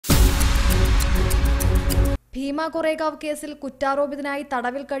ഭീമ കൊറേഗാവ് കേസിൽ കുറ്റാരോപിതനായി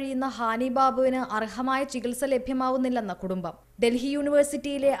തടവിൽ കഴിയുന്ന ഹാനി ബാബുവിന് അർഹമായ ചികിത്സ ലഭ്യമാവുന്നില്ലെന്ന കുടുംബം. ഡൽഹി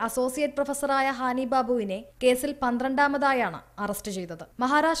യൂണിവേഴ്സിറ്റിയിലെ അസോസിയേറ്റ് പ്രൊഫസറായ ഹാനി ബാബുവിനെ കേസിൽ 12ാമതായാണ് അറസ്റ്റ് ചെയ്തത്.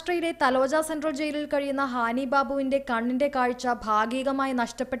 മഹാരാഷ്ട്രയിലെ തലോജ സെൻട്രൽ ജയിലിൽ കഴിയുന്ന ഹാനി ബാബുവിന്റെ കണ്ണിന്റെ കാഴ്ച ഭാഗികമായി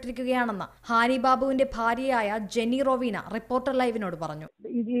നഷ്ടപ്പെട്ടിരിക്കുകയാണെന്ന് ഹാനി ബാബുവിന്റെ ഭാര്യയായ ജെന്നി റോവീന റിപ്പോർട്ടർ ലൈവിനോട് പറഞ്ഞു.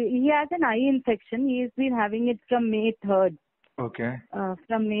 He has an eye infection. He has been having it from May 3rd. Okay.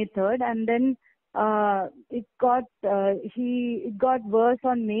 From May 3rd, and then it got worse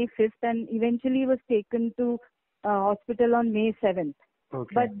on May 5th, and eventually was taken to hospital on May 7th.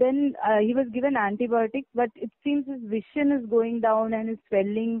 Okay. But then he was given antibiotics, but it seems his vision is going down and his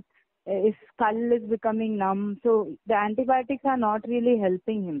swelling, his skull is becoming numb. So the antibiotics are not really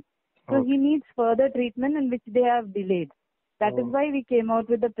helping him. So Okay. he needs further treatment, and which they have delayed. That is why we came out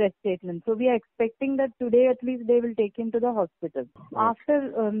with the press statement. So we are expecting that today at least they will take him to the hospital. After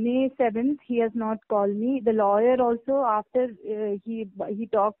May 7th, he has not called me. The lawyer also, after he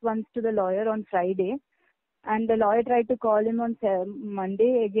talked once to the lawyer on Friday, and the lawyer tried to call him on Monday.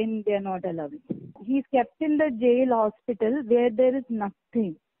 Again, they are not allowing. He is kept in the jail hospital where there is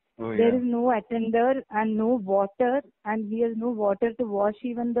nothing. There is no attender and no water, and he has no water to wash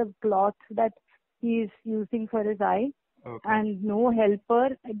even the cloth that he is using for his eye. Okay. And no helper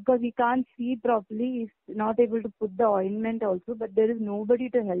because he can't see properly. He's not able to put the ointment also, but there is nobody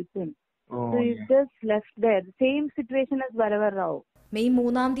to help him. So he's just left there. Same situation as Varavar Rao. May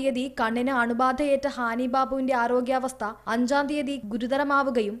 3-ാം തീയതി കണ്ണിന് അണുബാധയേറ്റ ഹാനി ബാബുവിന്റെ ആരോഗ്യാവസ്ഥ 5-ാം തീയതി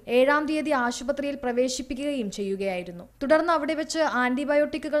ഗുരുതരമാവുകയും 7-ാം തീയതി ആശുപത്രിയിൽ പ്രവേശിപ്പിക്കുകയും ചെയ്യുകയായിരുന്നു. തുടർന്ന് അവിടെ വെച്ച്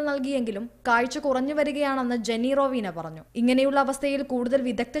ആന്റിബയോട്ടിക്കുകൾ നൽകിയെങ്കിലും കാഴ്ച കുറഞ്ഞു വരികയാണെന്ന് ജെന്നി റോവീന പറഞ്ഞു. ഇങ്ങനെയുള്ള അവസ്ഥയിൽ കൂടുതൽ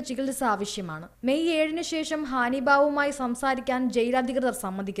വിദഗ്ധ ചികിത്സ ആവശ്യമാണ്. മെയ് 7-ന് ശേഷം ഹാനി ബാബുവുമായി സംസാരിക്കാൻ ജയിൽ അധികൃതർ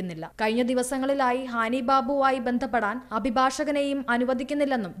സമ്മതിക്കുന്നില്ല. കഴിഞ്ഞ ദിവസങ്ങളിലായി ഹാനി ബാബുവുമായി ബന്ധപ്പെടാൻ അഭിഭാഷകനെയും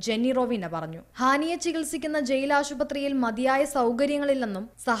അനുവദിക്കുന്നില്ലെന്നും ജെന്നി റോവീന പറഞ്ഞു. ഹാനിയെ ചികിത്സിക്കുന്ന ജയിൽ ആശുപത്രിയിൽ മതിയായ സൗകര്യങ്ങൾ ില്ലെന്നും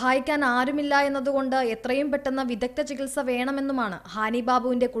സഹായിക്കാൻ ആരുമില്ല എന്നതുകൊണ്ട് എത്രയും പെട്ടെന്ന് വിദഗ്ധ ചികിത്സ വേണമെന്നുമാണ് ഹാനി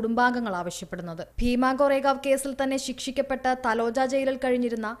ബാബുവിന്റെ കുടുംബാംഗങ്ങൾ ആവശ്യപ്പെടുന്നത്. ഭീമ കൊറേഗാവ് കേസിൽ തന്നെ ശിക്ഷിക്കപ്പെട്ട തലോജ ജയിലിൽ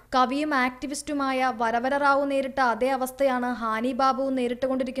കഴിഞ്ഞിരുന്ന കവിയും ആക്ടിവിസ്റ്റുമായ വരവര റാവു നേരിട്ട അതേ അവസ്ഥയാണ് ഹാനി ബാബു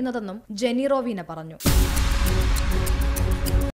നേരിട്ടുകൊണ്ടിരിക്കുന്നതെന്നും ജെന്നി റോവീന പറഞ്ഞു.